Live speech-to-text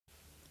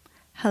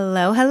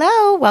Hello,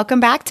 hello. Welcome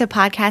back to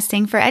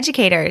Podcasting for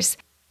Educators.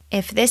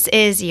 If this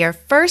is your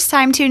first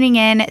time tuning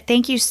in,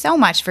 thank you so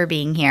much for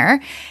being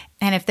here.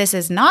 And if this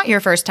is not your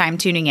first time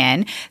tuning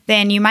in,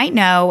 then you might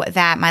know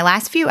that my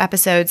last few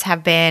episodes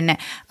have been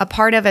a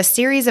part of a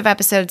series of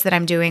episodes that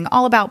I'm doing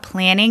all about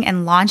planning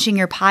and launching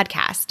your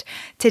podcast.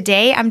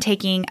 Today, I'm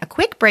taking a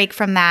quick break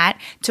from that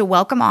to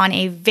welcome on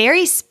a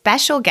very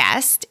special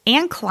guest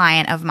and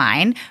client of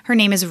mine. Her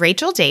name is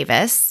Rachel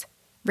Davis.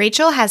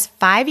 Rachel has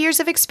 5 years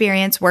of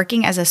experience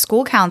working as a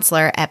school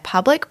counselor at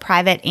public,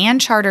 private,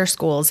 and charter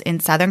schools in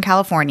Southern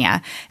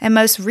California, and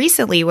most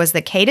recently was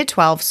the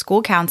K-12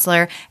 school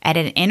counselor at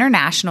an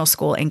international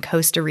school in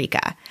Costa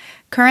Rica.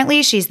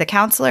 Currently, she's the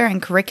counselor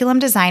and curriculum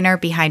designer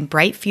behind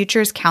Bright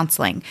Futures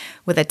Counseling,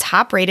 with a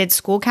top-rated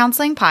school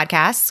counseling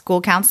podcast,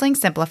 School Counseling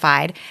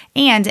Simplified,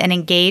 and an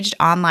engaged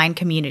online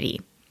community.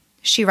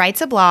 She writes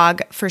a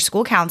blog for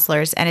school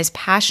counselors and is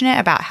passionate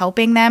about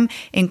helping them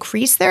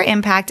increase their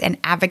impact and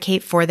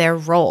advocate for their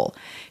role.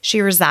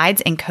 She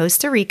resides in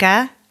Costa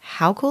Rica.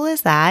 How cool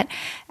is that?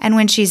 And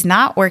when she's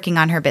not working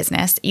on her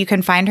business, you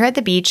can find her at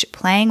the beach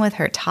playing with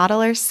her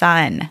toddler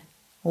son.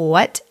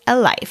 What a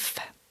life.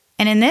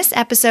 And in this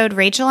episode,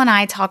 Rachel and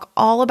I talk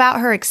all about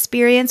her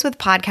experience with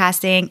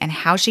podcasting and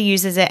how she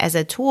uses it as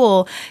a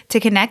tool to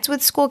connect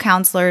with school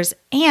counselors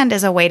and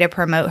as a way to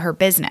promote her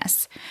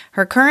business.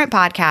 Her current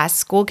podcast,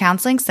 School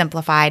Counseling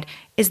Simplified,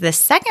 is the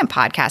second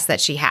podcast that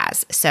she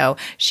has, so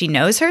she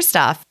knows her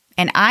stuff,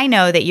 and I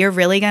know that you're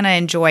really going to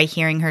enjoy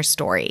hearing her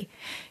story.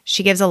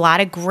 She gives a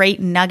lot of great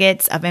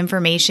nuggets of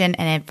information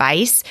and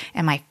advice,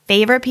 and my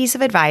favorite piece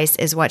of advice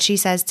is what she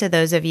says to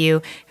those of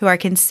you who are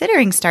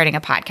considering starting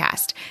a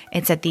podcast.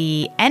 It's at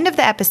the end of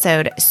the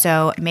episode,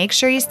 so make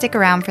sure you stick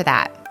around for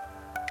that.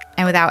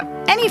 And without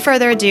any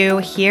further ado,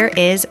 here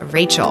is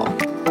Rachel.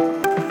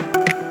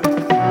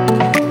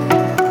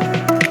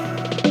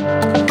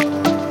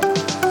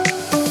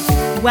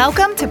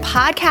 Welcome to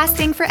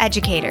Podcasting for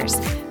Educators,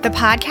 the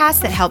podcast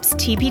that helps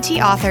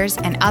TPT authors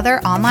and other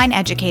online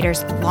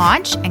educators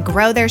launch and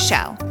grow their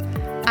show.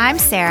 I'm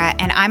Sarah,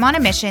 and I'm on a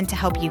mission to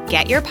help you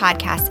get your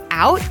podcast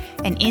out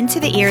and into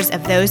the ears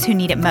of those who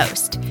need it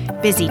most: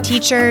 busy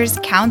teachers,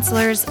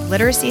 counselors,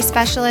 literacy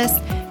specialists,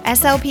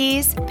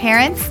 SLPs,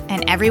 parents,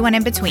 and everyone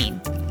in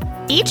between.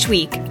 Each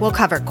week, we'll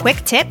cover quick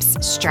tips,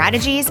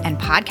 strategies, and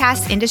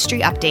podcast industry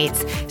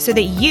updates so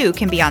that you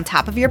can be on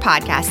top of your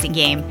podcasting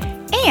game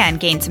and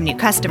gain some new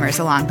customers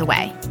along the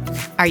way.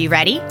 Are you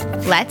ready?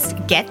 Let's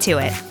get to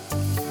it.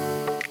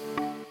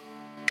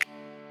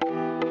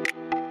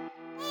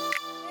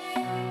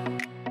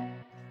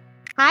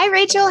 Hi,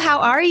 Rachel.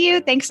 How are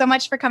you? Thanks so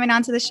much for coming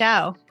on to the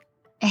show.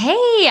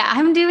 Hey,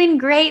 I'm doing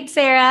great,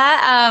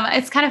 Sarah.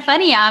 It's kind of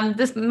funny.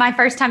 This is my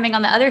first time being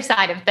on the other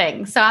side of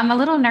things, so I'm a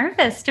little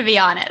nervous, to be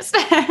honest.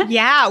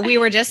 Yeah, we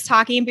were just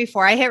talking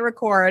before I hit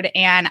record,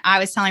 and I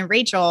was telling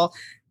Rachel,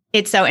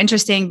 it's so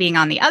interesting being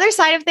on the other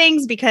side of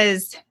things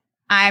because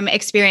I'm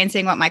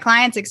experiencing what my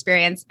clients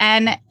experience.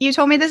 And you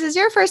told me this is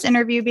your first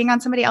interview being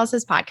on somebody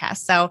else's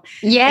podcast. So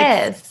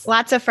yes,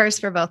 lots of firsts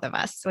for both of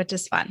us, which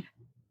is fun.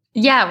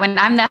 Yeah, when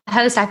I'm the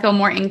host, I feel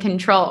more in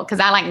control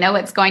because I know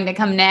what's going to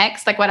come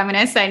next, like what I'm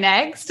going to say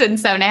next. And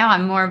so now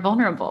I'm more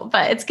vulnerable,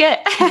 but it's good.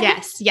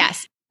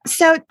 Yes.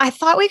 So I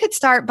thought we could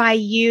start by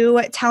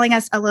you telling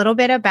us a little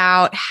bit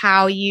about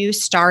how you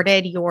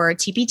started your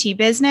TPT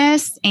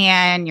business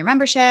and your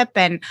membership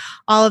and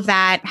all of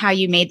that, how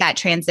you made that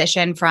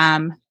transition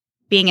from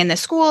being in the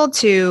school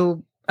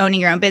to owning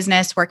your own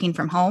business, working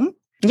from home.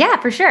 Yeah,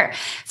 for sure.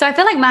 So I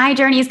feel like my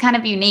journey is kind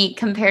of unique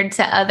compared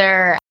to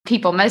other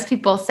people. Most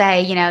people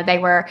say, they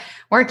were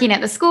working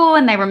at the school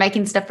and they were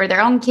making stuff for their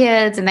own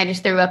kids and they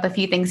just threw up a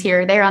few things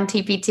here or there on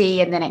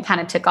TPT and then it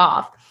kind of took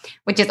off,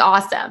 which is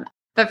awesome.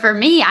 But for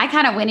me, I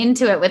kind of went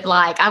into it with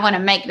I want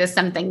to make this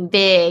something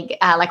big,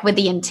 with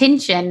the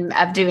intention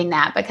of doing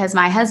that because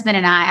my husband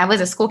and I was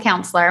a school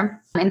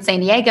counselor in San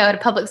Diego at a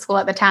public school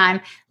at the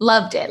time,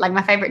 loved it,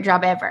 my favorite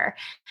job ever.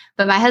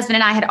 But my husband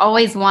and I had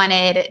always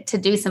wanted to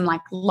do some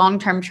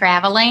long-term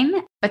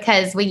traveling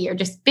because we are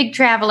just big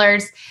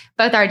travelers.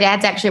 Both our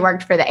dads actually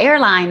worked for the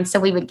airline, so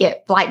we would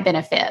get flight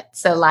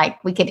benefits. So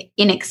we could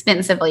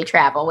inexpensively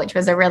travel, which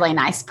was a really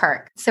nice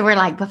perk. So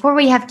we're before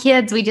we have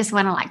kids, we just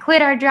want to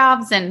quit our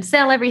jobs and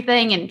sell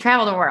everything and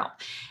travel the world.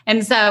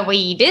 And so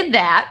we did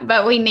that,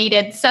 but we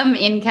needed some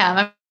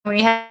income.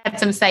 We had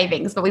some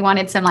savings, but we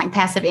wanted some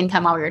passive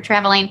income while we were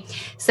traveling.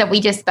 So we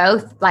just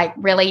both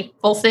really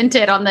full sent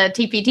it on the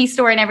TPT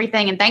store and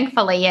everything. And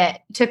thankfully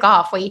it took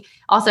off. We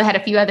also had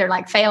a few other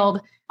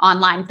failed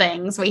online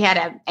things. We had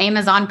an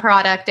Amazon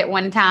product at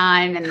one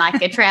time and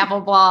a travel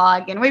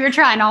blog, and we were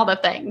trying all the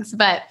things,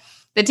 but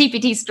the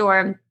TPT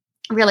store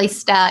really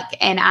stuck.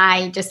 And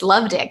I just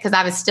loved it because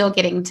I was still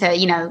getting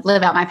to,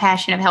 live out my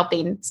passion of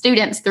helping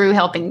students through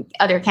helping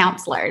other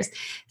counselors.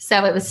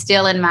 So it was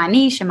still in my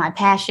niche and my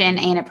passion,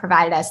 and it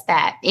provided us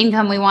that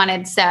income we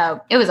wanted.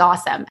 So it was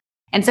awesome.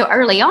 And so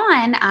early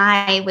on,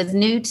 I was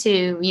new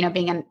to,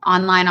 being an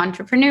online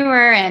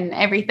entrepreneur and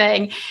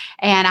everything.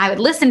 And I would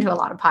listen to a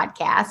lot of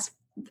podcasts.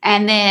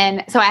 And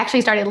then, so I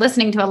actually started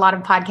listening to a lot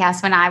of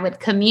podcasts when I would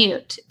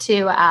commute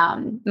to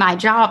my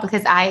job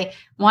because I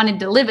wanted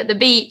to live at the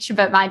beach,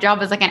 but my job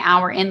was like an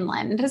hour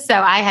inland. So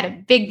I had a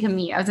big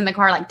commute. I was in the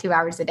car like 2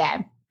 hours a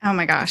day. Oh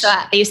my gosh. So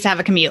I used to have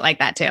a commute like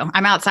that too.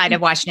 I'm outside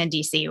of Washington,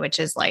 D.C., which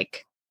is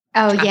like,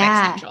 oh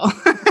yeah,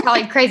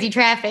 probably crazy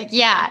traffic.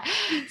 Yeah.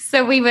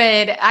 So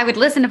I would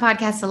listen to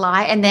podcasts a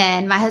lot. And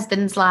then my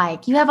husband's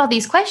like, you have all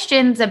these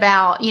questions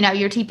about,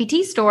 your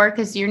TPT store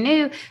because you're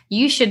new.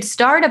 You should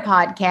start a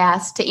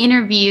podcast to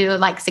interview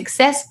like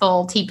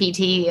successful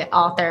TPT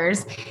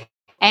authors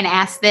and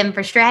ask them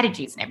for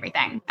strategies and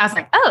everything. I was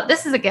like, oh,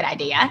 this is a good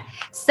idea.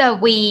 So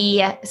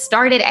we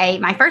started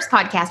my first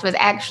podcast was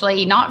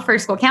actually not for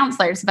school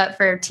counselors, but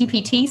for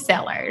TPT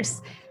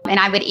sellers. And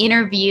I would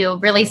interview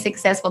really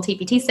successful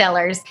TPT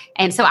sellers.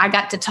 And so I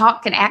got to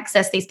talk and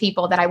access these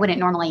people that I wouldn't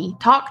normally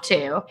talk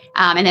to.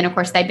 And then, of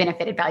course, they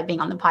benefited by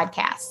being on the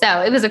podcast.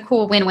 So it was a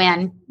cool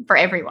win-win for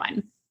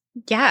everyone.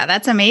 Yeah,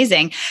 that's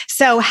amazing.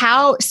 So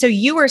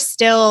you were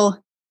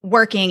still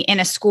working in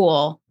a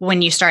school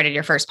when you started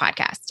your first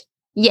podcast?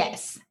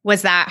 Yes.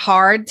 Was that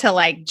hard to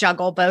like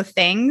juggle both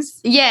things?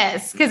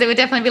 Yes, because it would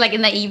definitely be like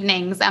in the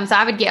evenings. So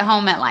I would get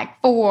home at like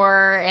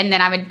 4 and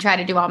then I would try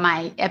to do all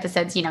my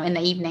episodes, in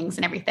the evenings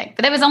and everything.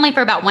 But that was only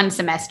for about one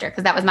semester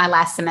because that was my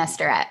last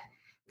semester at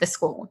the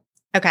school.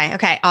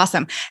 Okay.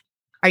 Awesome.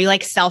 Are you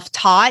like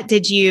self-taught?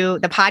 The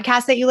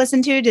podcast that you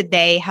listened to, did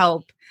they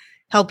help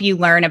you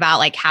learn about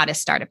like how to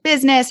start a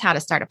business, how to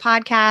start a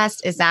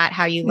podcast? Is that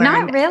how you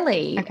learned? Not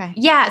really. Okay.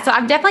 Yeah. So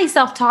I'm definitely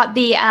self-taught.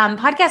 The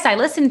podcasts I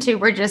listened to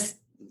were just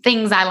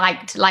things I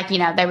liked. Like,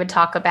 they would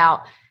talk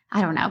about,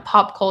 I don't know,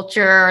 pop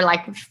culture, or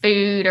like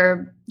food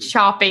or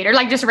shopping or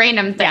like just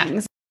random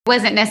things. It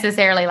wasn't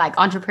necessarily like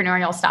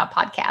entrepreneurial style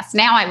podcasts.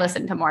 Now I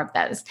listen to more of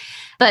those.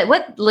 But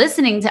what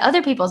listening to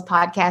other people's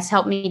podcasts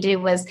helped me do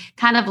was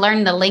kind of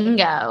learn the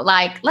lingo.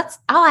 Like,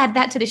 I'll add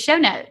that to the show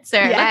notes,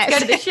 or let's go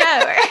to the show,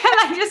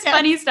 or like just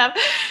funny stuff.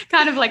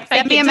 Kind of like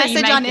send me a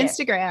message on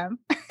Instagram.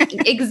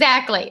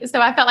 Exactly. So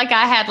I felt like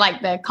I had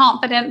like the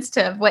confidence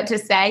to what to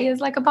say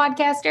as like a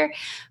podcaster.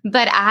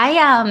 But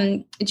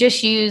I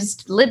just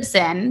used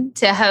Libsyn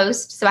to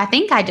host. So I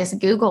think I just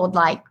Googled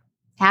like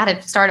how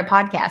to start a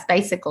podcast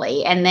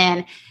basically. And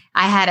then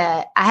I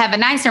have a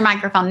nicer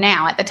microphone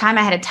now. At the time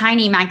I had a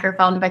tiny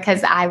microphone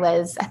because I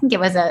think it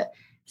was a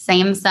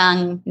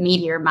Samsung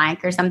Meteor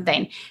mic or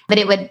something, but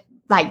it would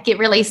like get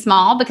really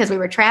small because we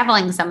were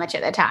traveling so much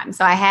at the time.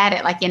 So I had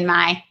it like in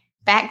my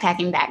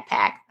backpacking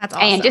backpack. That's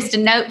awesome. And just a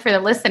note for the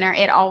listener,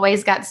 it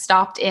always got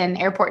stopped in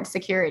airport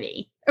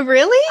security.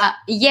 Really?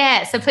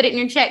 Yeah. So put it in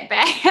your check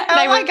bag.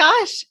 Oh my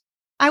gosh.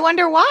 I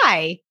wonder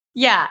why.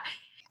 Yeah.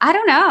 I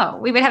don't know.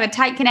 We would have a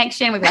tight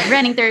connection. We'd be like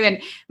running through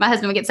and my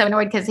husband would get so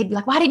annoyed because he'd be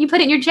like, why didn't you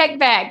put it in your check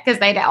bag? Because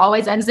they'd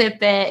always unzip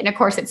it. And of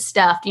course it's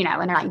stuffed, and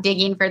they're like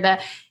digging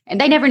and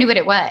they never knew what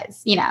it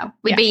was.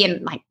 We'd be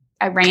in like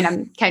a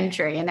random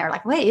country and they're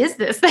like, what is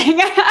this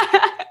thing?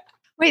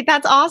 Wait,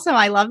 that's awesome.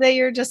 I love that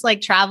you're just like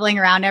traveling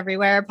around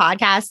everywhere,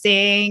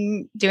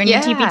 podcasting, doing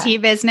your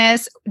TPT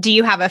business. Do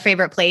you have a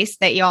favorite place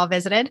that you all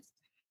visited?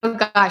 Oh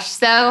gosh,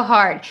 so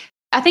hard.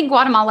 I think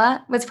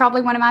Guatemala was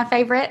probably one of my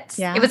favorites.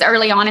 Yeah. It was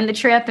early on in the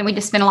trip and we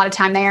just spent a lot of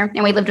time there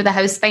and we lived with a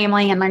host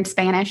family and learned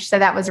Spanish. So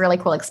that was a really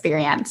cool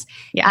experience.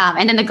 Yeah.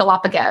 And then the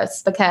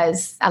Galapagos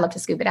because I love to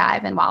scuba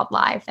dive and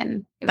wildlife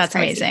and that's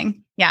crazy.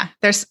 Amazing. Yeah.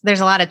 There's a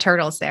lot of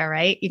turtles there,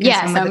 right? You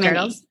can swim with the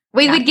turtles.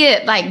 We would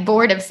get like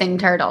bored of seeing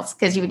turtles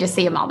because you would just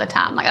see them all the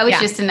time. Like, it's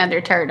just another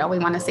turtle. We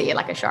want to see it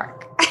like a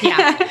shark.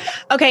 Yeah.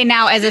 Okay.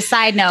 Now, as a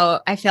side note,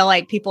 I feel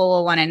like people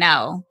will want to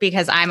know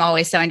because I'm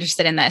always so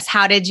interested in this.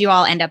 How did you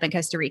all end up in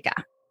Costa Rica?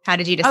 How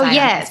did you decide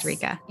on Costa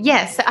Rica?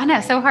 Yes, I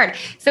know, so hard.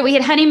 So we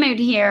had honeymooned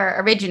here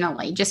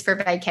originally just for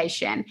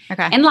vacation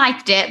and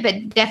liked it,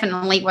 but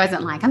definitely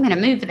wasn't like, I'm going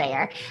to move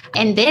there.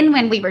 And then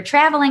when we were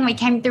traveling, we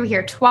came through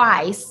here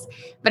twice.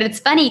 But it's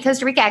funny,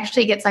 Costa Rica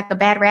actually gets like a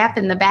bad rap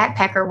in the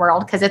backpacker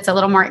world because it's a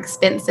little more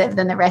expensive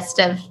than the rest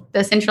of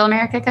the Central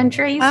America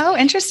countries. Oh,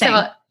 interesting.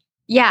 So,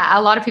 yeah,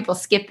 a lot of people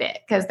skip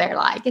it because they're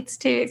like, it's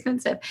too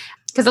expensive.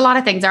 Because a lot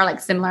of things are like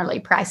similarly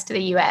priced to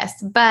the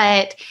US.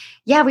 But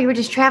yeah, we were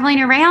just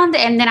traveling around.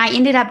 And then I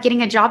ended up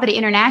getting a job at an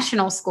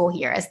international school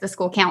here as the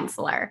school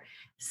counselor.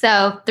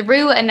 So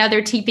through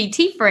another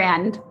TPT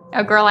friend,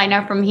 a girl I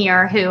know from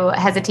here who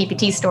has a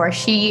TPT store,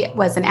 she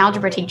was an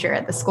algebra teacher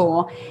at the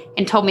school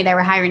and told me they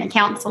were hiring a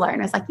counselor.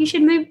 And I was like, you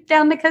should move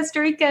down to Costa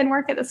Rica and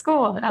work at the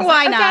school. And I was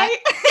Why not?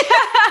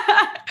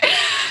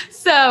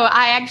 So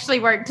I actually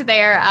worked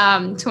there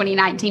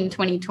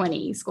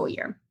 2019-2020 school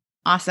year.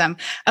 Awesome.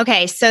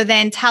 Okay. So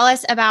then tell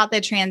us about the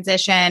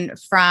transition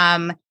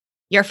from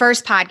your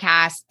first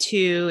podcast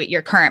to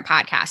your current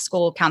podcast,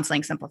 School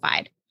Counseling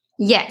Simplified.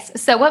 Yes.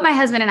 So what my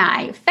husband and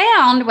I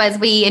found was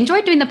we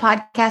enjoyed doing the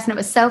podcast and it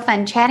was so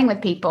fun chatting with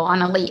people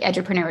on Elite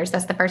Edupreneurs.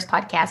 That's the first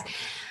podcast.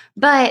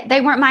 But they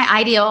weren't my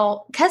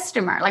ideal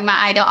customer, like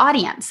my ideal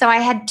audience. So I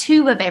had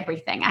 2 of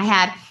everything. I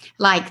had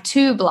like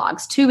 2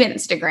 blogs, 2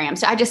 Instagrams.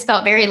 So I just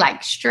felt very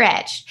like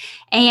stretched.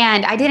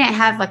 And I didn't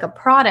have like a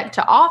product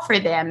to offer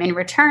them in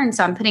return.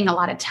 So I'm putting a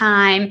lot of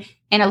time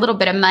and a little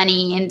bit of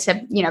money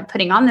into,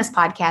 putting on this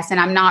podcast. And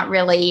I'm not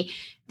really,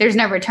 there's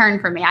no return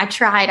for me.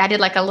 I did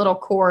like a little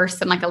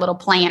course and like a little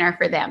planner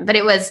for them, but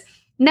it was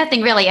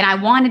nothing really. And I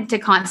wanted to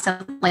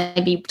constantly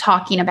be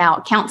talking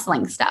about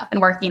counseling stuff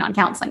and working on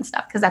counseling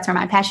stuff because that's where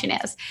my passion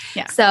is.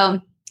 Yeah.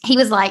 So he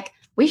was like,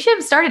 we should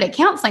have started a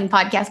counseling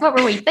podcast. What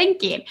were we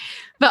thinking?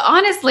 But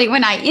honestly,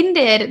 when I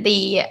ended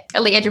the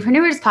Elite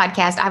Entrepreneurs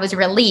podcast, I was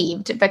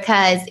relieved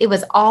because it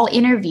was all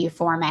interview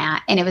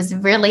format and it was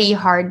really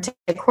hard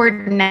to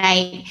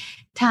coordinate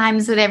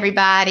times with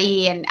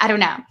everybody. And I don't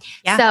know.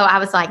 Yeah. So I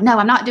was like, no,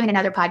 I'm not doing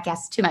another podcast.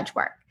 It's too much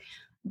work.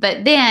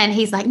 But then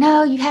he's like,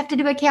 no, you have to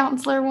do a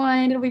counselor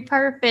one. It'll be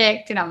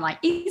perfect. And I'm like,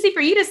 easy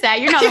for you to say.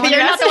 You're not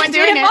the one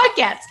doing a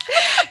podcast.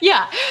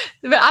 Yeah.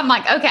 But I'm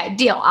like, okay,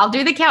 deal. I'll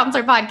do the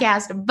counselor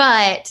podcast,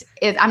 but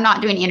I'm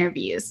not doing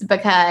interviews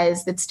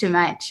because it's too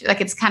much.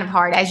 Like it's kind of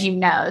hard, as you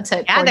know,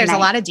 to coordinate. There's a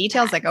lot of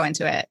details that go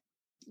into it.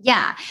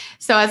 Yeah.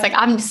 So I was like,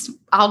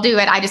 I'll do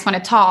it. I just want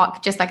to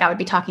talk just like I would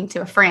be talking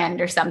to a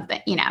friend or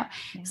something,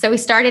 So we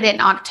started it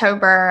in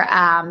October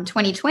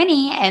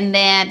 2020. And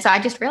then, so I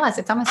just realized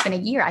it's almost been a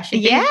year. I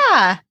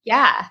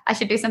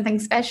should do something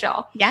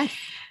special. Yeah.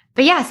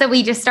 But yeah, so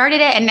we just started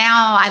it and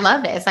now I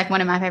love it. It's like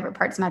one of my favorite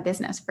parts of my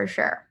business for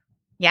sure.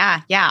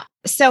 Yeah. Yeah.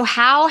 So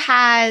how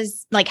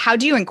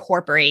do you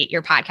incorporate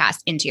your podcast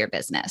into your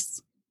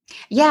business?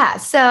 Yeah.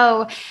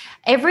 So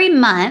every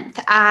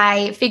month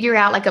I figure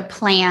out like a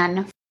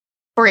plan.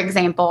 For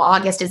example,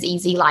 August is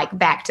easy, like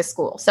back to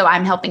school. So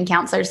I'm helping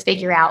counselors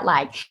figure out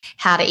like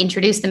how to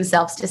introduce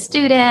themselves to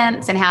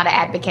students and how to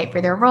advocate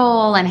for their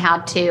role and how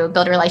to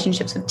build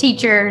relationships with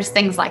teachers,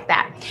 things like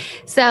that.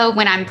 So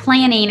when I'm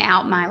planning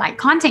out my like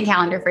content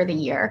calendar for the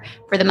year,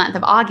 for the month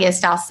of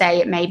August, I'll say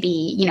it may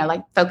be,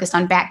 like focused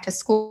on back to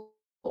school.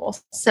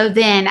 So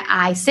then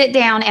I sit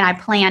down and I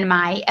plan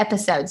my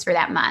episodes for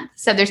that month.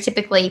 So there's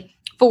typically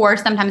 4,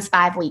 sometimes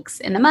 5 weeks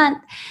in the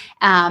month.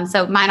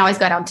 So mine always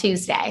go out on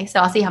Tuesday. So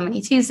I'll see how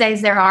many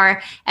Tuesdays there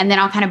are. And then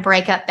I'll kind of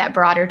break up that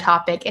broader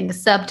topic into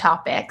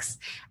subtopics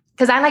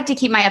because I like to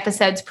keep my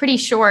episodes pretty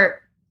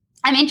short.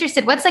 I'm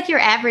interested. What's like your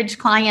average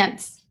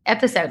client's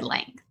episode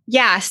length?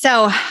 Yeah.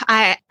 So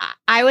I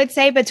would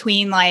say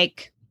between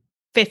like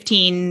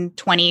 15 to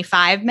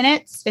 25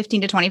 minutes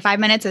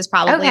is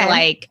probably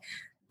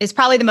is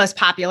probably the most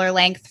popular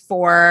length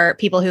for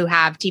people who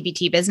have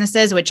TPT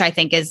businesses, which I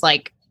think is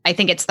I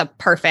think it's the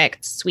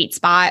perfect sweet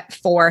spot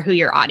for who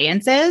your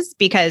audience is,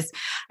 because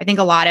I think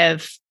a lot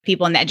of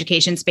people in the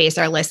education space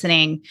are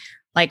listening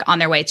like on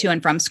their way to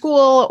and from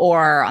school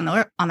or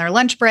on their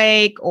lunch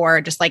break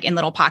or just like in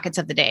little pockets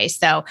of the day.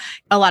 So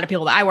a lot of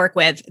people that I work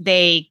with,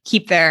 they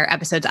keep their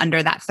episodes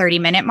under that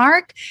 30-minute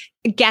mark.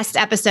 Guest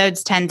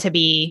episodes tend to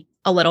be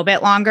a little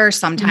bit longer.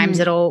 Sometimes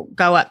it'll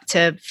go up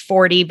to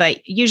 40,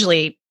 but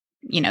usually,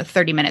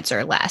 30 minutes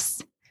or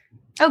less.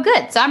 Oh,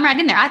 good. So I'm right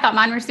in there. I thought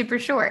mine were super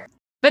short.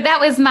 But that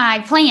was my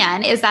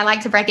plan, is I like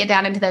to break it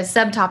down into those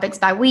subtopics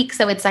by week.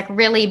 So it's like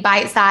really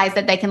bite-sized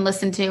that they can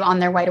listen to on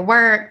their way to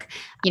work,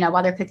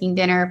 while they're cooking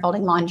dinner,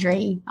 folding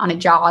laundry, on a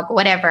jog,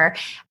 whatever.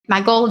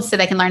 My goal is so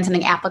they can learn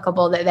something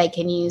applicable that they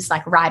can use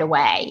like right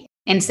away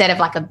instead of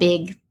like a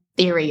big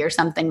theory or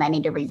something they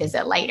need to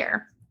revisit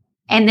later.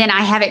 And then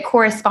I have it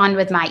correspond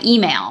with my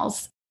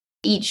emails.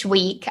 Each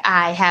week,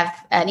 I have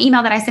an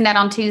email that I send out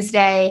on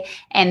Tuesday,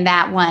 and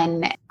that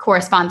one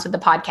corresponds with the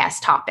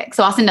podcast topic.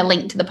 So I'll send a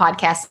link to the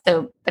podcast,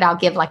 but I'll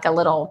give like a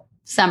little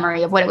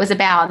summary of what it was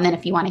about. And then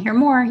if you want to hear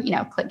more,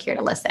 click here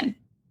to listen.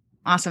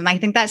 Awesome. I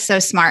think that's so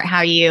smart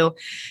how you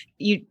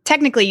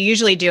technically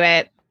usually do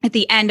it at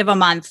the end of a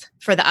month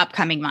for the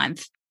upcoming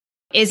month.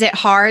 Is it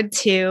hard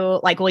to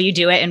will you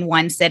do it in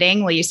one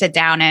sitting? Will you sit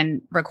down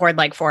and record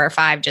like 4 or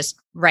 5 just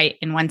right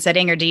in one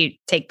sitting, or do you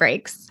take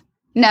breaks?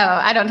 No,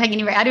 I don't take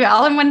any break. I do it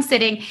all in one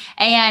sitting.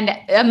 And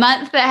a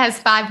month that has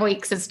 5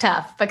 weeks is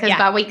tough because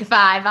by week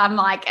 5, I'm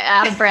like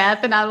out of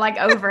breath and I'm like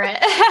over it.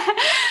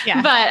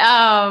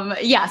 But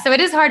so it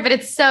is hard, but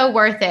it's so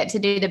worth it to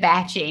do the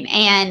batching.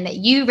 And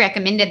you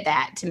recommended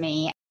that to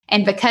me.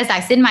 And because I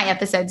send my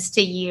episodes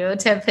to you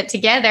to put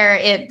together,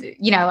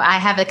 I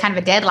have a kind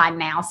of a deadline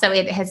now. So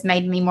it has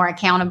made me more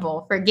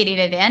accountable for getting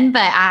it in.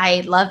 But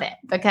I love it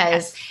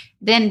because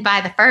then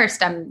by the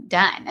 1st, I'm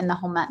done and the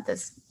whole month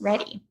is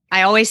ready.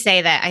 I always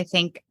say that I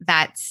think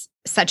that's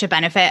such a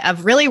benefit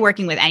of really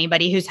working with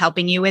anybody who's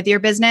helping you with your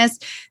business,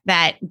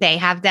 that they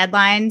have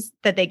deadlines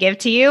that they give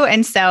to you.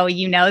 And so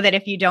that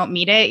if you don't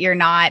meet it, you're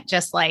not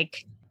just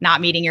like not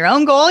meeting your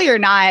own goal, you're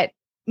not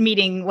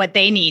meeting what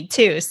they need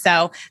too.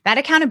 So that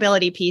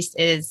accountability piece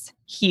is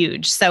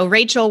huge. So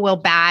Rachel will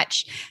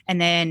batch and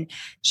then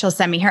she'll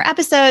send me her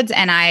episodes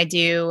and I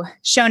do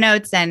show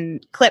notes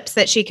and clips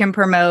that she can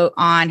promote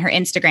on her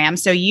Instagram.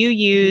 So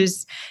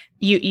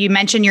you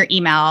mentioned your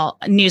email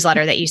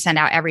newsletter that you send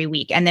out every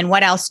week. And then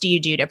what else do you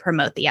do to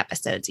promote the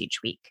episodes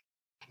each week?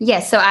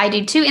 Yes. So I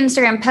do 2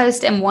 Instagram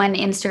posts and 1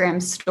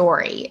 Instagram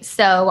story.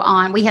 So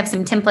we have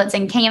some templates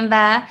in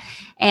Canva,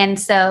 And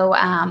so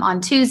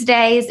on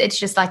Tuesdays, it's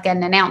just like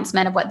an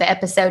announcement of what the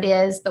episode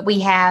is. But we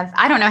have,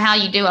 I don't know how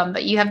you do them,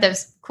 but you have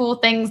those cool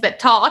things that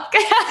talk.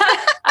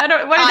 I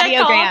don't, what are they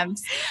called?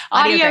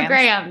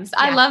 Audiograms.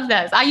 I love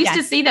those. I used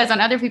to see those on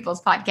other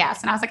people's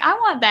podcasts and I was like, I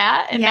want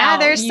that. And yeah,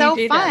 they're so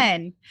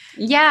fun.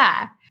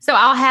 Yeah. So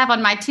I'll have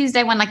on my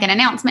Tuesday one, like an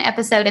announcement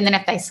episode. And then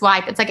if they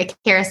swipe, it's like a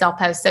carousel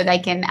post so they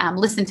can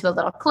listen to a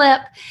little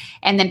clip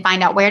and then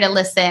find out where to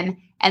listen.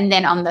 And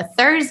then on the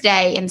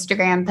Thursday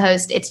Instagram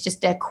post, it's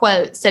just a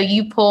quote. So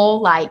you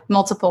pull like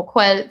multiple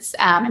quotes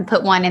and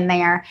put one in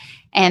there.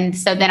 And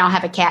so then I'll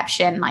have a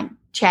caption like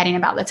chatting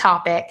about the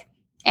topic.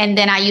 And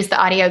then I use the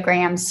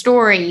audiogram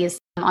stories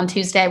on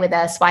Tuesday with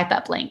a swipe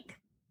up link.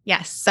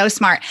 Yes, so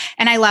smart.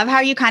 And I love how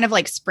you kind of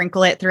like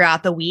sprinkle it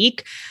throughout the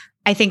week.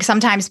 I think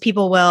sometimes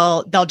people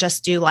they'll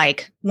just do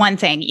like one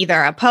thing,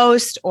 either a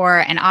post or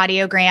an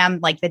audiogram,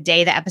 like the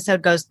day the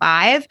episode goes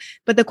live.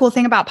 But the cool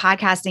thing about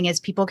podcasting is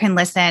people can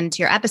listen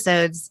to your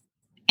episodes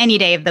any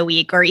day of the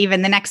week or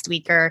even the next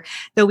week or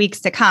the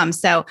weeks to come.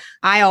 So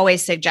I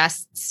always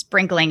suggest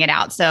sprinkling it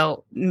out.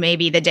 So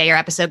maybe the day your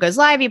episode goes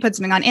live, you put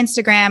something on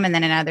Instagram, and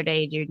then another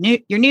day you do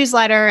your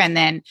newsletter and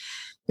then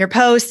your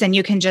posts. And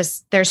you can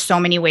there's so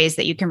many ways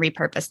that you can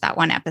repurpose that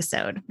one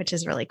episode, which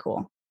is really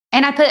cool.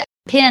 And I put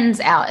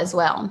pins out as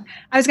well.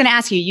 I was going to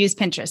ask you, use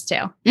Pinterest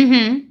too.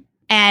 Mm-hmm.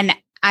 And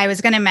I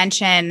was going to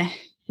mention,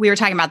 we were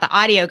talking about the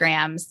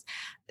audiograms.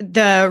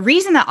 The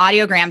reason the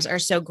audiograms are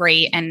so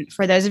great, and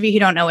for those of you who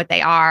don't know what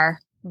they are,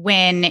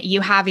 when you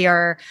have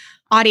your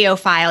audio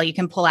file, you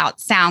can pull out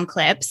sound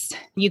clips.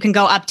 You can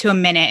go up to a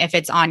minute if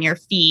it's on your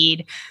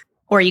feed,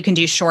 or you can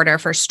do shorter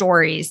for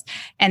stories.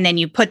 And then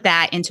you put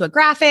that into a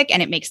graphic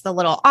and it makes the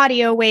little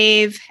audio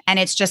wave. And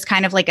it's just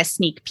kind of like a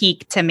sneak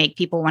peek to make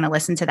people want to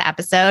listen to the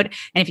episode.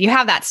 And if you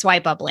have that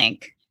swipe up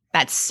link,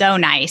 that's so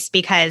nice,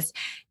 because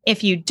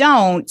if you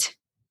don't,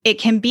 it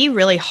can be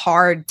really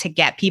hard to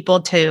get people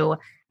to,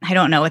 I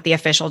don't know what the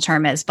official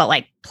term is, but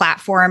like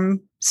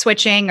platform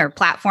switching or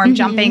platform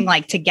jumping,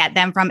 like to get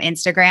them from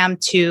Instagram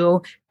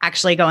to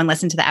actually go and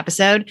listen to the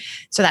episode.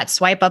 So that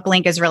swipe up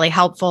link is really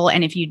helpful.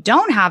 And if you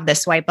don't have the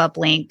swipe up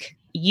link,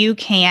 you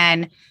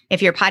can,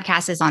 if your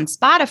podcast is on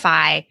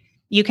Spotify,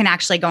 you can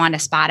actually go onto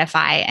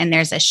Spotify and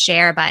there's a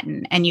share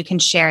button and you can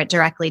share it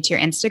directly to your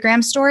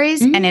Instagram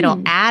stories and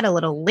it'll add a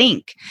little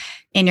link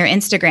in your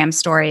Instagram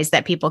stories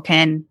that people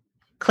can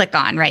click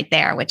on right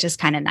there, which is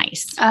kind of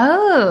nice.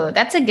 Oh,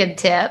 that's a good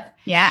tip.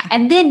 Yeah.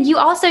 And then you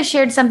also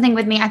shared something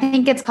with me. I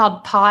think it's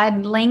called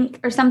Pod Link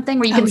or something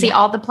where you can see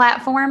all the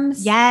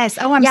platforms. Yes.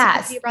 Oh, I'm so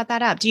happy you brought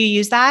that up. Do you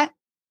use that?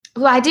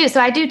 Well, I do.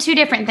 So I do two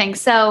different things.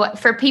 So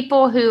for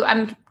people who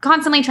I'm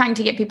constantly trying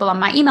to get people on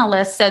my email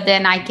list, so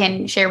then I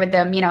can share with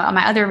them, on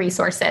my other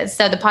resources.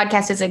 So the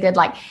podcast is a good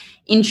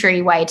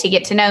entry way to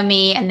get to know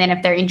me. And then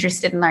if they're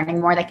interested in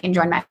learning more, they can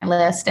join my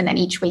list. And then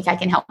each week I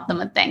can help them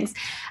with things.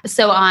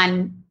 So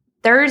on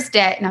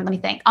Thursday, no, let me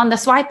think. On the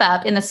swipe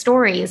up in the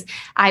stories,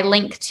 I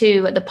link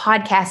to the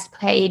podcast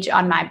page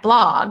on my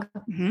blog,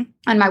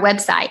 on my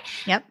website.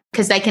 Yep.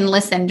 Because they can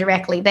listen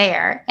directly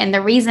there. And the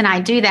reason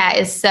I do that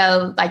is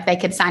so they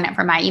could sign up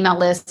for my email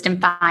list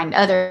and find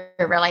other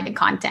related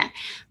content.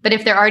 But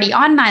if they're already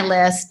on my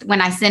list,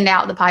 when I send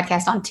out the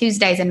podcast on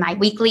Tuesdays in my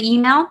weekly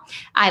email,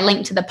 I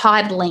link to the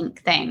pod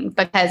link thing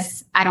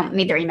because I don't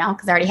need their email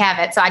because I already have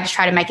it. So I just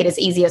try to make it as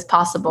easy as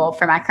possible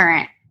for my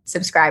current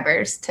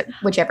subscribers to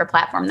whichever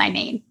platform they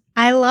need.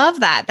 I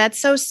love that. That's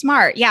so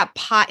smart. Yeah.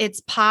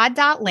 It's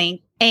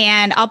pod.link.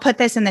 And I'll put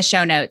this in the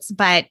show notes,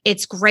 but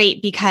it's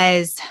great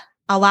because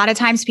a lot of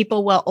times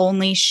people will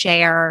only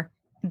share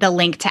the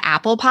link to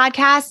Apple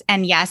Podcasts.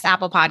 And yes,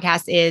 Apple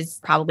Podcasts is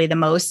probably the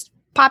most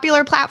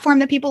popular platform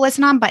that people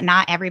listen on, but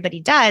not everybody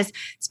does,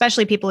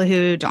 especially people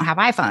who don't have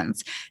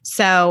iPhones.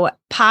 So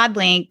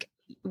Podlink,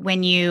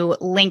 when you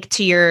link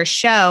to your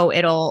show,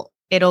 it'll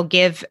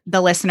give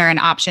the listener an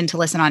option to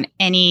listen on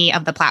any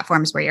of the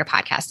platforms where your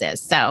podcast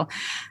is. So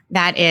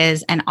that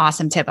is an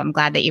awesome tip. I'm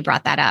glad that you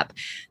brought that up.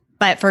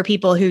 But for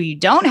people who you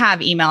don't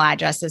have email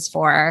addresses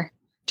for,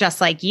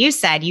 just like you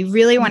said, you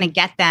really want to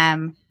get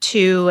them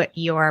to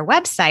your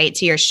website,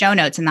 to your show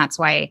notes. And that's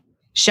why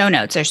show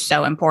notes are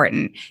so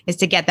important, is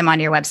to get them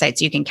onto your website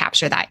so you can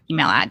capture that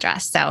email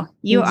address. So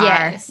you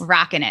are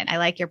rocking it. I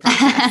like your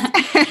process.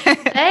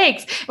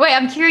 Thanks. Wait,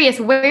 I'm curious.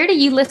 Where do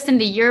you listen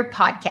to your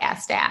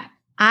podcast at?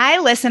 I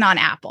listen on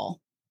Apple.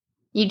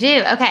 You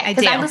do? Okay.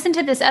 Because I listen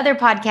to this other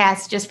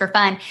podcast just for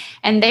fun.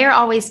 And they're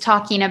always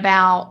talking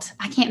about,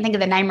 I can't think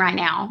of the name right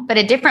now, but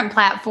a different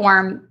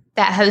platform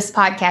that hosts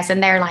podcasts.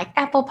 And they're like,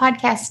 Apple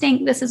Podcasts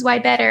stink. This is way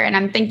better. And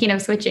I'm thinking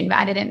of switching, but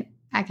I can't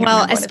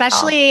remember what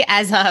especially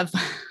as of,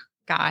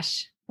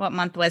 gosh, what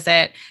month was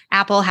it?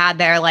 Apple had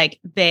their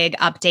big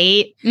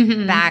update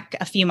back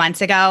a few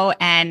months ago.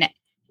 And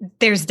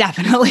there's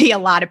definitely a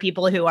lot of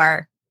people who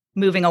are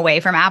moving away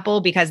from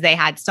Apple because they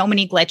had so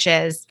many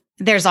glitches.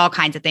 There's all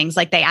kinds of things.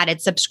 They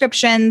added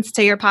subscriptions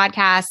to your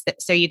podcast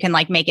so you can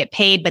make it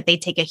paid, but they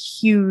take a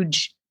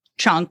huge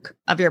chunk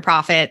of your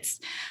profits.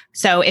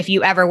 So if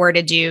you ever were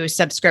to do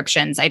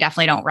subscriptions, I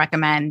definitely don't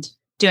recommend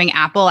doing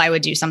Apple, I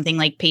would do something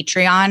like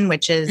Patreon,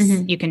 which is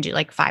you can do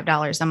like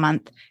 $5 a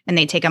month and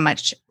they take a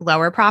much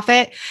lower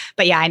profit.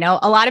 But yeah, I know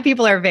a lot of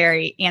people are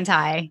very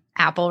anti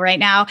Apple right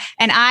now.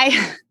 And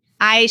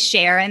I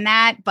share in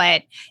that,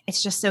 but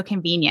it's just so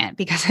convenient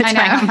because it's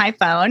right on my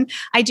phone.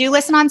 I do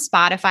listen on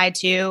Spotify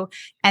too.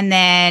 And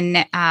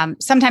then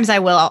sometimes I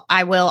will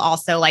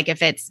also, like,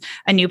 if it's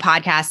a new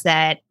podcast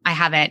that I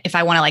haven't, if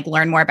I want to like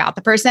learn more about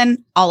the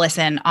person, I'll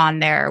listen on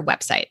their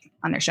website,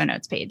 on their show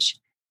notes page.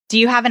 Do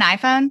you have an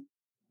iPhone?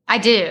 I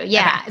do.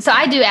 Yeah. Okay. So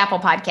I do Apple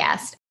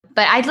Podcast.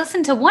 But I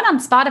listened to one on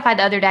Spotify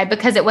the other day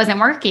because it wasn't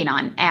working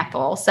on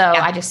Apple. So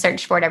I just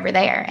searched for it over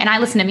there. And I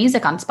listen to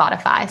music on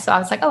Spotify. So I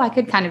was like, oh, I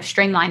could kind of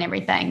streamline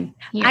everything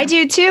here. I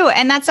do too.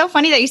 And that's so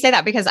funny that you say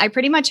that because I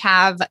pretty much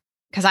have,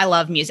 because I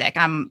love music.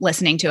 I'm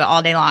listening to it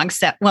all day long.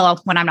 So,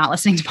 well, when I'm not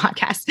listening to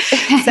podcasts.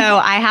 So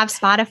I have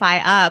Spotify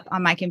up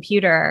on my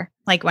computer,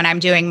 like when I'm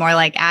doing more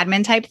like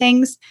admin type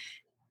things.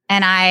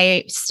 And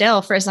I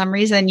still, for some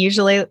reason,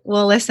 usually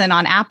will listen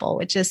on Apple,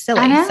 which is silly.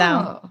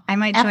 So I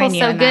might join Apple's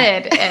you. Apple's so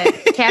good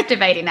at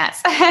captivating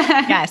us.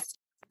 Yes.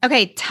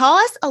 Okay. Tell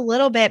us a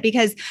little bit,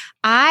 because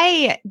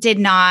I did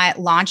not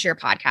launch your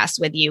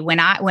podcast with you.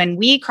 When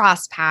we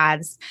crossed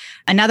paths,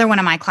 another one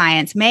of my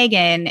clients,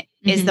 Megan,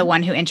 is the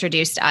one who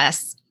introduced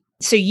us.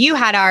 So you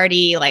had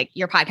already, like,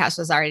 your podcast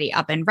was already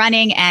up and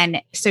running.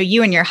 And so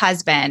you and your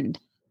husband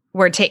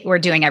were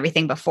doing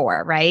everything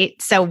before,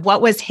 right? So what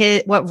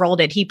role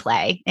did he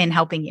play in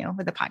helping you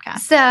with the podcast?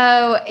 So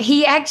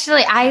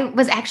I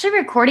was actually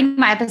recording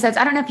my episodes.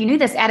 I don't know if you knew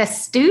this, at a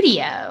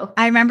studio.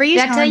 I remember you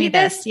telling me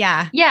this.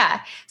 Yeah.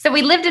 Yeah. So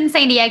we lived in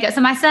San Diego. So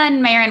my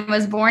son, Marin,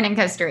 was born in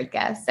Costa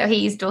Rica. So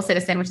he's dual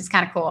citizen, which is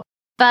kind of cool.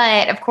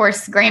 But of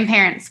course,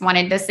 grandparents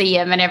wanted to see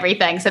him and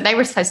everything. So they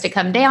were supposed to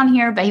come down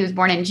here, but he was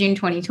born in June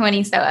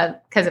 2020. So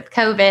because of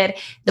COVID,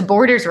 the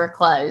borders were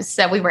closed.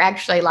 So we were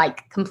actually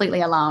like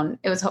completely alone.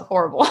 It was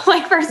horrible,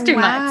 like first 2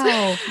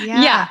 months.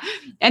 Yeah.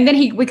 And then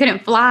we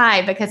couldn't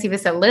fly because he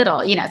was so little,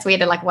 so we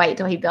had to like wait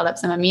till he built up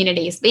some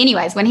immunities. But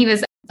anyways, when he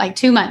was like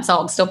 2 months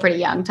old, still pretty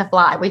young to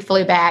fly, we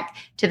flew back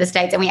to the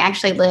States, and we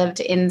actually lived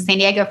in San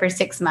Diego for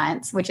 6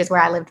 months, which is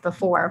where I lived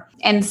before.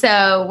 And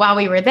so while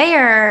we were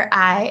there,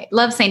 I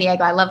love San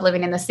Diego. I love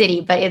living in the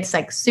city, but it's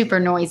like super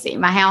noisy.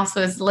 My house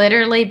was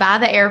literally by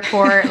the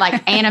airport,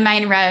 like Anna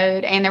Main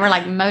Road, and there were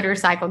like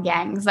motorcycle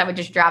gangs that would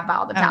just drive by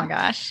all the time. Oh my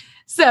gosh.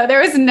 So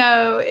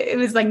it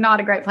was like not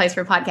a great place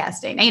for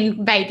podcasting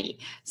and baby.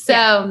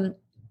 So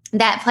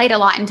that played a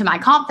lot into my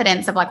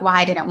confidence of like why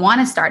I didn't want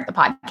to start the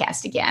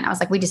podcast again. I was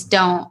like,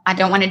 I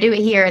don't want to do it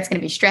here. It's going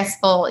to be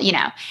stressful,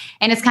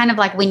 and it's kind of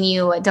like when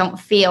you don't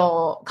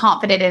feel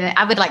confident in it,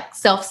 I would like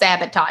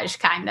self-sabotage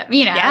kind of,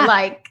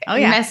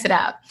 mess it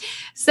up.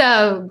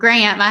 So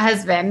Grant, my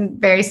husband,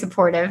 very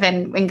supportive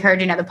and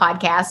encouraging of the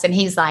podcast. And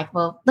he's like,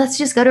 well, let's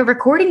just go to a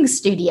recording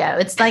studio.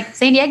 It's like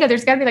San Diego,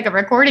 there's got to be like a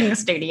recording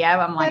studio.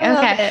 I'm like,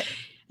 okay.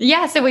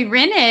 Yeah. So we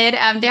rented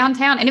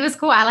downtown, and it was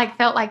cool. I like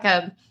felt like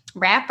a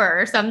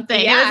rapper or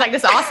something. Yeah. It was like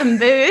this awesome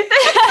booth.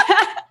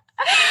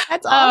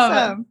 That's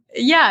awesome.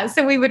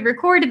 So we would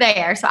record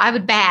there. So I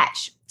would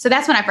batch. So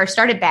that's when I first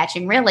started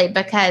batching, really,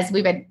 because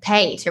we would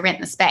pay to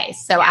rent the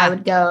space. So I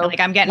would go like,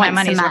 I'm getting my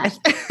money's worth.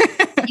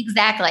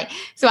 Exactly.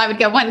 So I would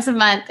go once a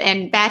month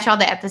and batch all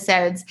the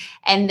episodes.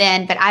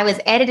 But I was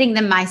editing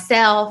them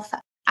myself.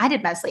 I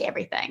did mostly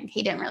everything.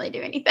 He didn't really do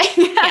anything.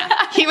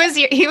 He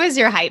was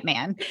your hype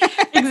man.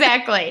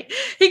 Exactly.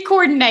 He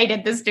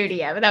coordinated the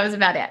studio, but that was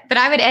about it. But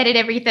I would edit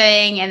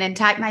everything and then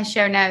type my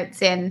show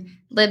notes in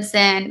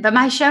Libsyn. But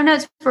my show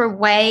notes were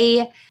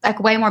way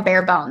more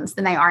bare bones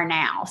than they are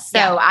now.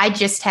 So I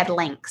just had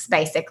links,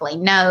 basically.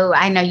 No,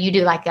 I know you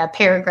do like a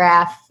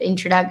paragraph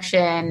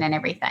introduction and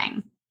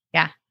everything.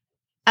 Yeah.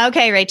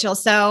 Okay, Rachel.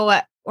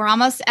 So we're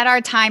almost at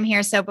our time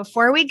here. So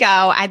before we go,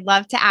 I'd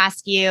love to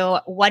ask you,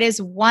 what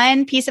is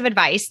one piece of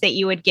advice that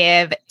you would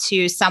give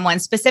to someone,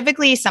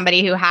 specifically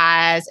somebody who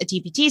has a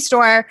TPT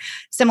store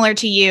similar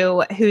to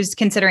you, who's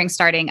considering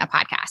starting a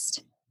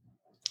podcast?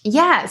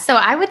 Yeah. So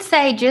I would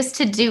say just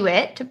to do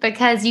it,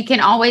 because you can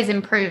always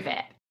improve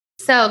it.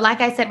 So like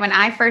I said, when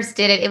I first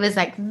did it, it was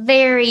like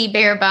very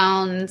bare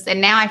bones.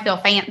 And now I feel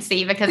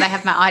fancy because I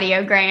have my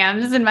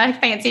audiograms and my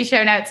fancy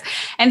show notes.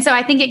 And so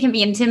I think it can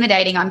be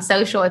intimidating on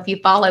social. If you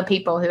follow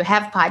people who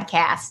have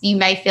podcasts, you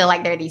may feel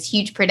like they're these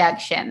huge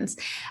productions.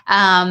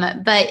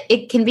 But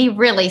it can be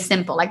really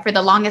simple. Like for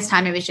the longest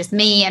time, it was just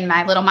me and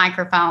my little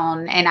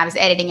microphone, and I was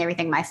editing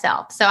everything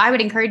myself. So I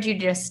would encourage you to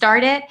just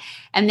start it.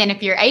 And then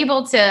if you're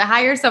able to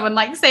hire someone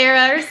like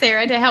Sarah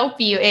to help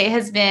you, it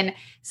has been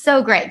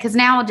so great, because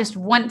now just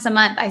once a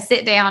month I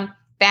sit down,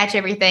 batch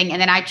everything, and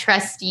then I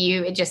trust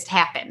you. It just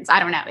happens. I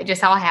don't know. It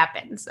just all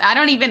happens. I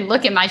don't even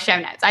look at my show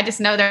notes. I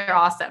just know they're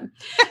awesome.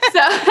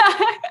 So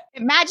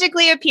it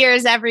magically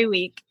appears every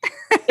week.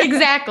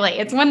 Exactly.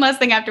 It's one less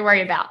thing I have to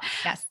worry about.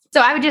 Yes.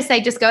 So I would just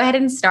say, just go ahead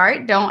and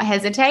start. Don't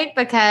hesitate,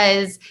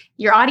 because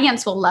your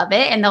audience will love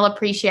it and they'll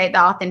appreciate the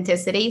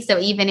authenticity. So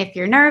even if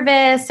you're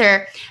nervous,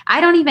 or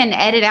I don't even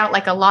edit out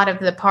like a lot of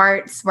the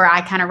parts where I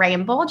kind of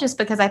ramble, just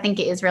because I think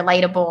it is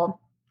relatable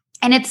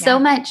And it's so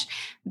much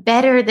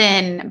better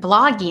than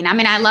blogging. I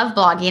mean, I love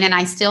blogging and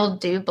I still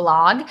do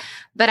blog,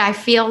 but I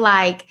feel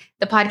like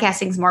the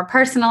podcasting is more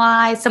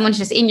personalized. Someone's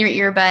just in your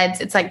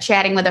earbuds. It's like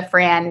chatting with a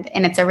friend,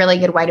 and it's a really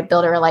good way to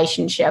build a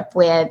relationship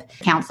with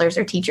counselors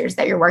or teachers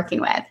that you're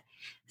working with.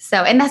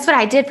 So, and that's what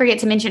I did forget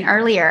to mention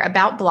earlier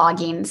about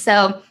blogging.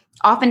 So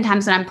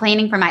oftentimes when I'm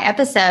planning for my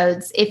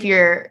episodes, if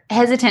you're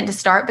hesitant to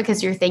start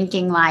because you're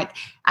thinking like,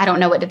 I don't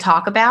know what to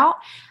talk about,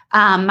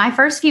 my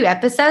first few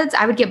episodes,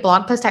 I would get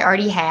blog posts I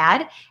already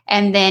had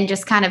and then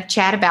just kind of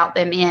chat about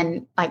them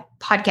in like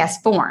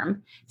podcast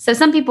form. So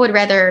some people would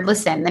rather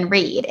listen than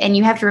read. And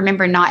you have to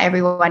remember not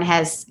everyone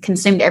has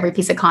consumed every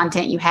piece of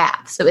content you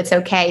have. So it's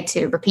okay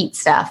to repeat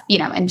stuff,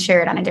 and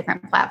share it on a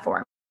different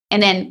platform.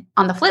 And then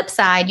on the flip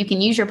side, you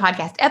can use your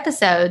podcast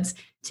episodes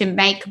to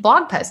make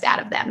blog posts out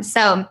of them.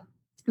 So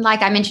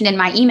like I mentioned in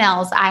my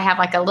emails, I have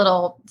like a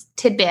little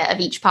tidbit of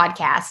each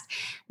podcast.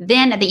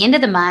 Then at the end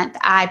of the month,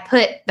 I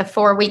put the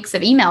 4 weeks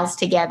of emails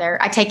together.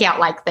 I take out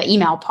like the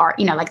email part,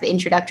 like the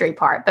introductory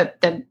part,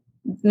 but the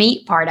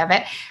meat part of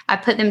it, I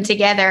put them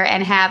together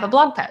and have a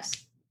blog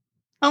post.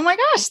 Oh my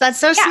gosh, that's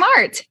so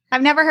smart.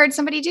 I've never heard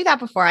somebody do that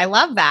before. I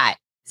love that.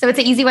 So it's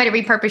an easy way to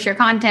repurpose your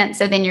content.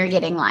 So then you're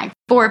getting like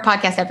 4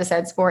 podcast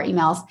episodes, 4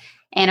 emails,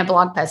 and a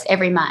blog post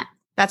every month.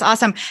 That's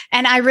awesome.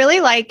 And I really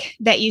like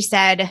that you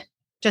said,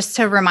 just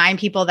to remind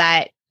people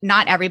that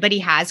not everybody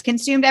has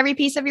consumed every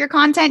piece of your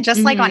content.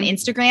 Just like on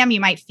Instagram, you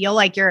might feel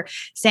like you're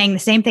saying the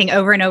same thing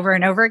over and over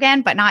and over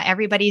again, but not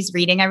everybody's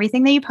reading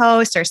everything that you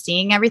post or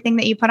seeing everything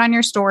that you put on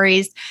your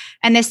stories.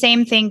 And the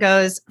same thing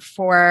goes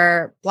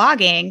for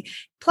blogging.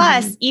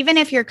 Plus, even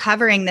if you're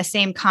covering the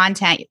same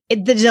content,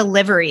 the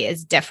delivery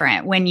is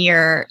different when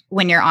you're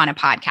on a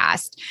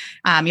podcast.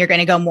 You're going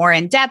to go more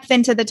in depth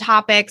into the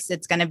topics.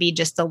 It's going to be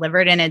just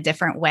delivered in a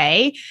different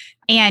way.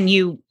 And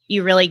you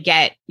really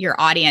get your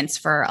audience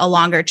for a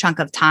longer chunk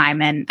of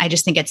time. And I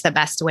just think it's the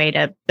best way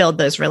to build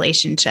those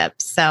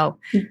relationships. So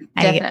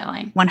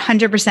definitely. I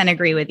 100%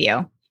 agree with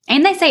you.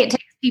 And they say it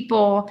takes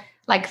people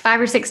like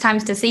 5 or 6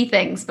 times to see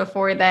things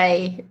before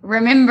they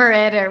remember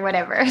it or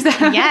whatever. So.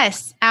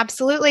 Yes,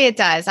 absolutely. It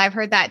does. I've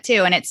heard that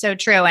too. And it's so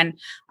true. And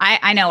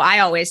I know I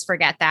always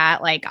forget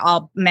that. Like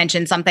I'll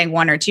mention something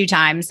 1 or 2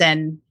 times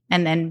and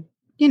then,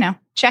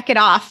 check it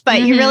off.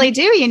 But you really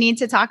do. You need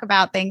to talk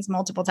about things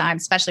multiple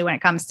times, especially when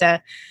it comes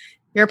to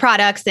your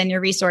products and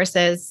your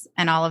resources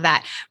and all of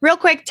that. Real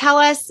quick, tell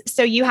us,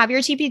 so you have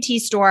your TPT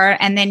store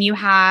and then you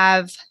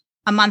have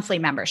a monthly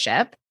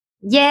membership.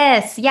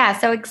 Yes. Yeah.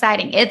 So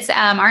exciting. It's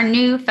our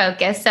new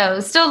focus.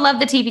 So still love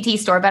the TPT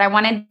store, but I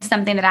wanted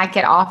something that I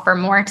could offer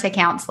more to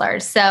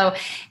counselors. So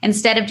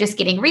instead of just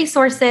getting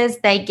resources,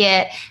 they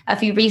get a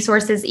few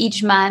resources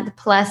each month,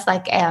 plus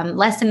like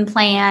lesson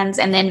plans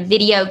and then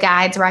video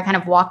guides where I kind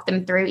of walk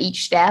them through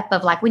each step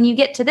of like, when you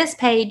get to this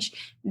page,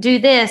 do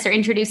this or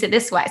introduce it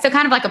this way. So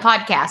kind of like a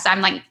podcast.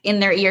 I'm like in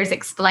their ears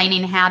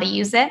explaining how to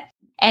use it.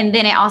 And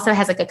then it also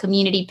has like a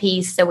community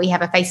piece. So we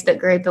have a Facebook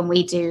group and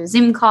we do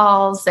Zoom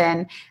calls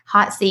and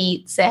hot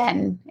seats.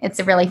 And it's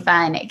a really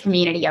fun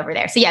community over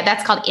there. So yeah,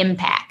 that's called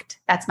Impact.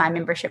 That's my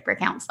membership for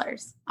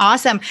counselors.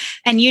 Awesome.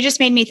 And you just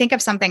made me think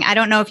of something. I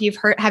don't know if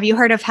have you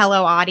heard of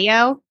Hello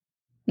Audio?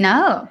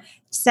 No.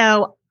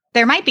 So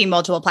there might be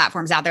multiple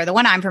platforms out there. The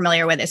one I'm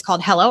familiar with is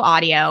called Hello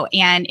Audio,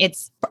 and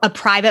it's a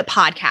private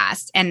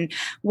podcast. And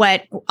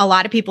what a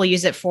lot of people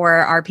use it for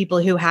are people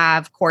who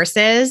have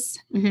courses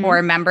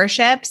or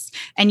memberships.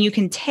 And you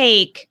can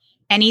take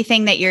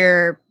anything that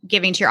you're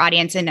giving to your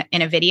audience in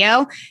a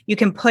video, you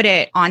can put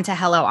it onto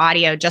Hello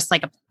Audio, just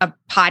like a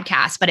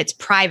podcast, but it's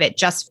private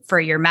just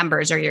for your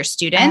members or your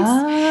students.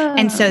 Oh.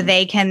 And so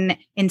they can,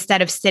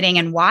 instead of sitting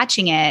and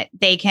watching it,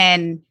 they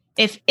can,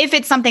 if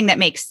it's something that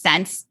makes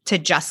sense to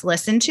just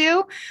listen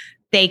to,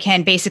 they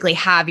can basically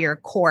have your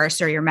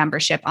course or your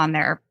membership on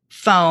their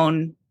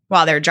phone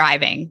while they're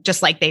driving,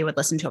 just like they would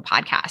listen to a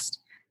podcast.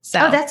 So,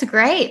 oh, that's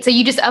great. So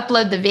you just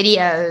upload the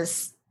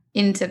videos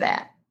into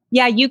that.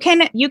 Yeah, you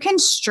can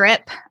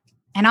strip,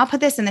 and I'll put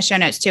this in the show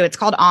notes too. It's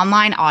called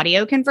Online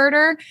Audio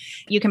Converter.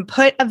 You can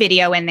put a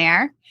video in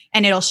there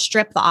and it'll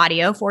strip the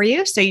audio for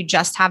you. So you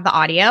just have the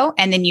audio,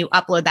 and then you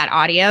upload that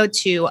audio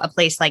to a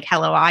place like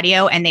Hello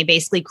Audio, and they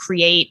basically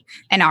create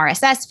an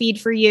RSS feed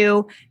for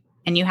you,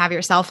 and you have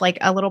yourself like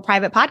a little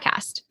private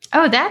podcast.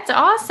 Oh, that's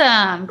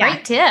awesome.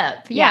 Great tip.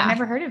 Yeah, I've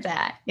never heard of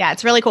that. Yeah,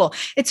 it's really cool.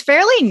 It's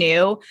fairly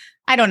new.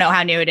 I don't know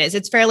how new it is.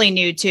 It's fairly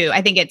new too.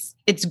 I think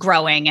it's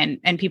growing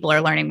and people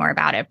are learning more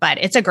about it, but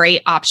it's a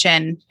great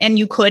option, and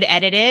you could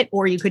edit it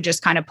or you could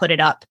just kind of put it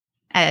up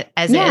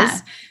as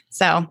is.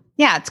 So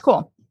yeah, it's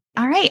cool.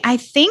 All right. I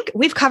think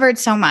we've covered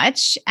so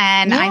much,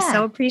 and I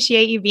so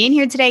appreciate you being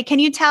here today. Can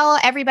you tell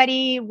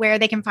everybody where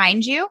they can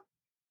find you?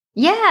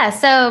 Yeah.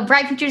 So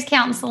Bright Futures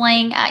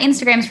Counseling,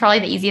 Instagram is probably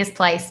the easiest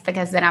place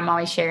because then I'm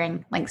always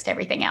sharing links to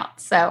everything else.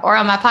 So, or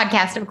on my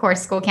podcast, of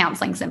course, School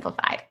Counseling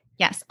Simplified.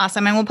 Yes.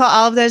 Awesome. And we'll put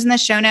all of those in the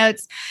show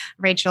notes.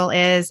 Rachel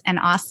is an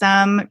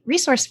awesome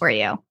resource for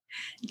you.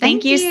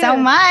 Thank you so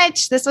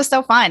much. This was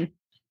so fun.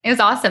 It was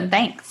awesome.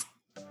 Thanks.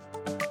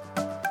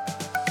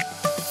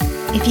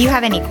 If you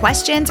have any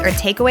questions or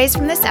takeaways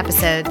from this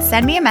episode,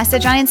 send me a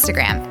message on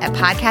Instagram at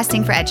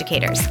Podcasting for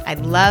Educators.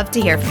 I'd love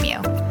to hear from you.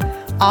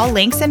 All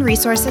links and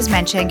resources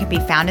mentioned can be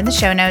found in the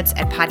show notes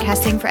at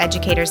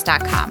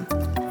podcastingforeducators.com.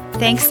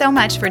 Thanks so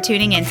much for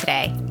tuning in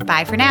today.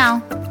 Bye for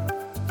now.